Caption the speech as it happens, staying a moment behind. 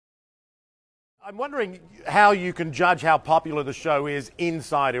I'm wondering how you can judge how popular the show is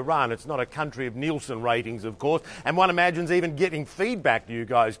inside Iran. It's not a country of Nielsen ratings, of course, and one imagines even getting feedback to you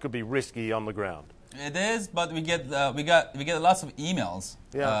guys could be risky on the ground. It is, but we get lots of emails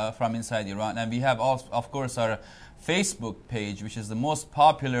from inside Iran, and we have also, of course, our Facebook page, which is the most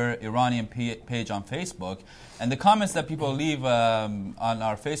popular Iranian page on Facebook, and the comments that people leave on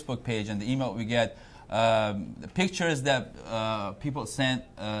our Facebook page and the email we get, the pictures that people sent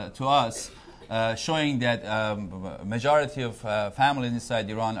to us. Showing that majority of families inside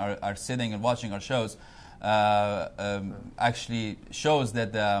Iran are sitting and watching our shows, actually shows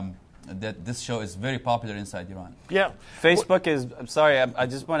that that this show is very popular inside Iran. Yeah, Facebook is. I'm sorry, I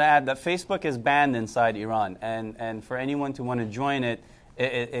just want to add that Facebook is banned inside Iran, and for anyone to want to join it,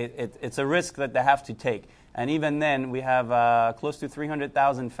 it's a risk that they have to take. And even then, we have close to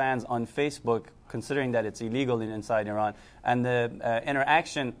 300,000 fans on Facebook, considering that it's illegal inside Iran. And the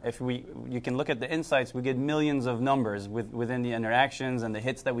interaction, you can look at the insights, we get millions of numbers within the interactions and the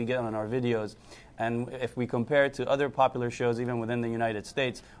hits that we get on our videos. And if we compare it to other popular shows, even within the United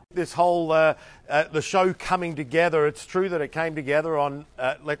States. This whole, the show coming together, it's true that it came together on,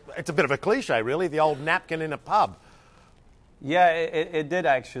 it's a bit of a cliche really, the old napkin in a pub. Yeah, it did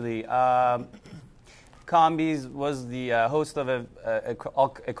actually. Combies was the host of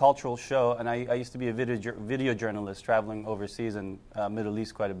a cultural show, and I used to be a video journalist traveling overseas in Middle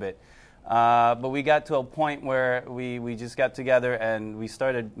East quite a bit. But we got to a point where we just got together and we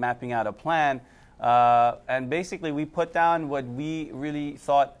started mapping out a plan. And basically we put down what we really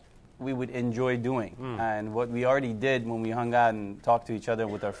thought we would enjoy doing and what we already did when we hung out and talked to each other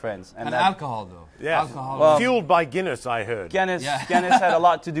with our friends. And alcohol, though. Yeah. Alcohol. Well, fueled by Guinness, I heard. Guinness had a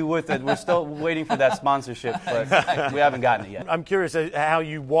lot to do with it. We're still waiting for that sponsorship, but we haven't gotten it yet. I'm curious how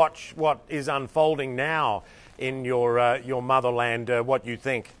you watch what is unfolding now in your motherland, what you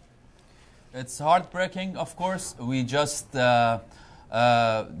think. It's heartbreaking, of course. We just, they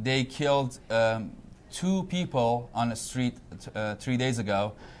killed 2 people on the street 3 days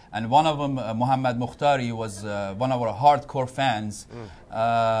ago. And one of them, Mohammad Mukhtari, was one of our hardcore fans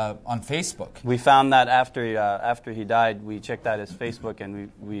on Facebook. We found that after he died, we checked out his Facebook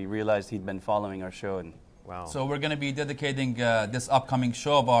and we realized he'd been following our show. And wow! So we're going to be dedicating this upcoming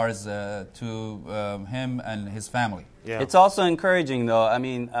show of ours to him and his family. Yeah. It's also encouraging, though. I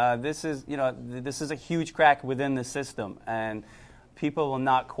mean, this is a huge crack within the system, and people will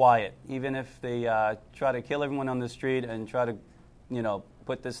not quiet, even if they try to kill everyone on the street and try to,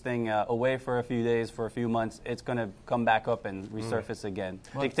 put this thing away for a few days, for a few months. It's going to come back up and resurface again.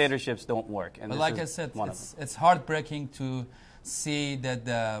 Well, dictatorships don't work. And but like I said, it's heartbreaking to see that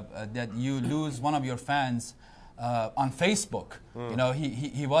that you lose one of your fans on Facebook.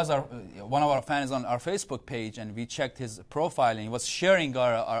 He was one of our fans on our Facebook page, and we checked his profile, and he was sharing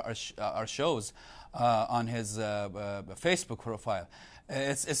our shows on his Facebook profile.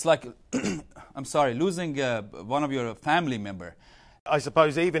 It's like, I'm sorry, losing one of your family member. I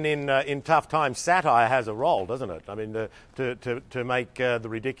suppose even in tough times, satire has a role, doesn't it? I mean, to make the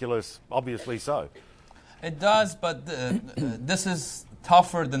ridiculous obviously so. It does, but this is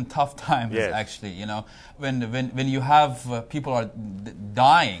tougher than tough times. Yes. Actually. When you have people are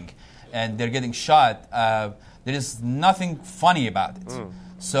dying and they're getting shot, there is nothing funny about it.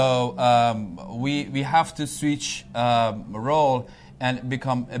 So we have to switch role and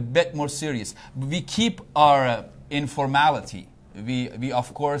become a bit more serious. We keep our informality. We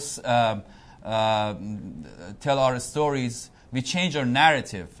of course tell our stories. We change our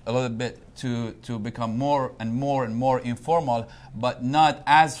narrative a little bit to become more and more informal, but not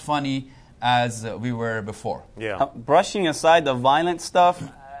as funny as we were before. Yeah. Brushing aside the violent stuff,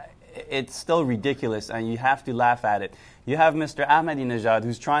 it's still ridiculous, and you have to laugh at it. You have Mr. Ahmadinejad,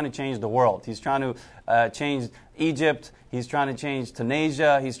 who's trying to change the world. He's trying to change Egypt. He's trying to change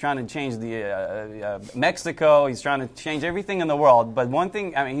Tunisia. He's trying to change Mexico. He's trying to change everything in the world. But one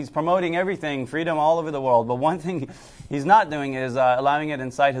thing, I mean, he's promoting everything, freedom all over the world. But one thing he's not doing is allowing it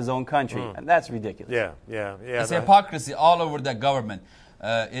inside his own country. And that's ridiculous. Yeah. It's hypocrisy all over the government.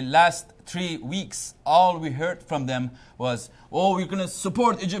 In last 3 weeks, all we heard from them was, "Oh, we're going to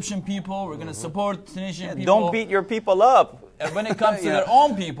support Egyptian people. We're going to support Tunisian people." Don't beat your people up. When it comes to their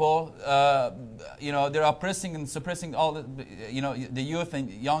own people, they're oppressing and suppressing all the youth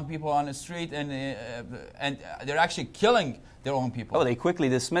and young people on the street, and they're actually killing their own people. Oh, they quickly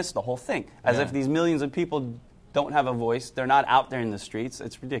dismiss the whole thing as if these millions of people don't have a voice. They're not out there in the streets.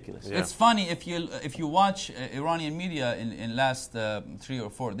 It's ridiculous. Yeah. It's funny if you watch Iranian media in last 3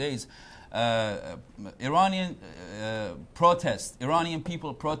 or 4 days. Iranian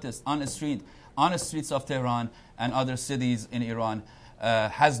people protest on the streets of Tehran and other cities in Iran.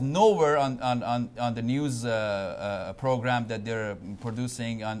 has nowhere on the news program that they're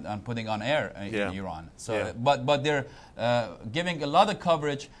producing and putting on air in Iran. So, but they're giving a lot of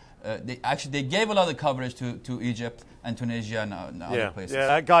coverage. They gave a lot of coverage to Egypt and Tunisia and other places.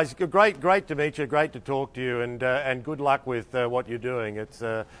 Yeah, guys, great to meet you, great to talk to you, and good luck with what you're doing. It's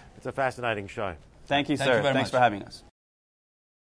a fascinating show. Thank you, sir. Thanks for having us.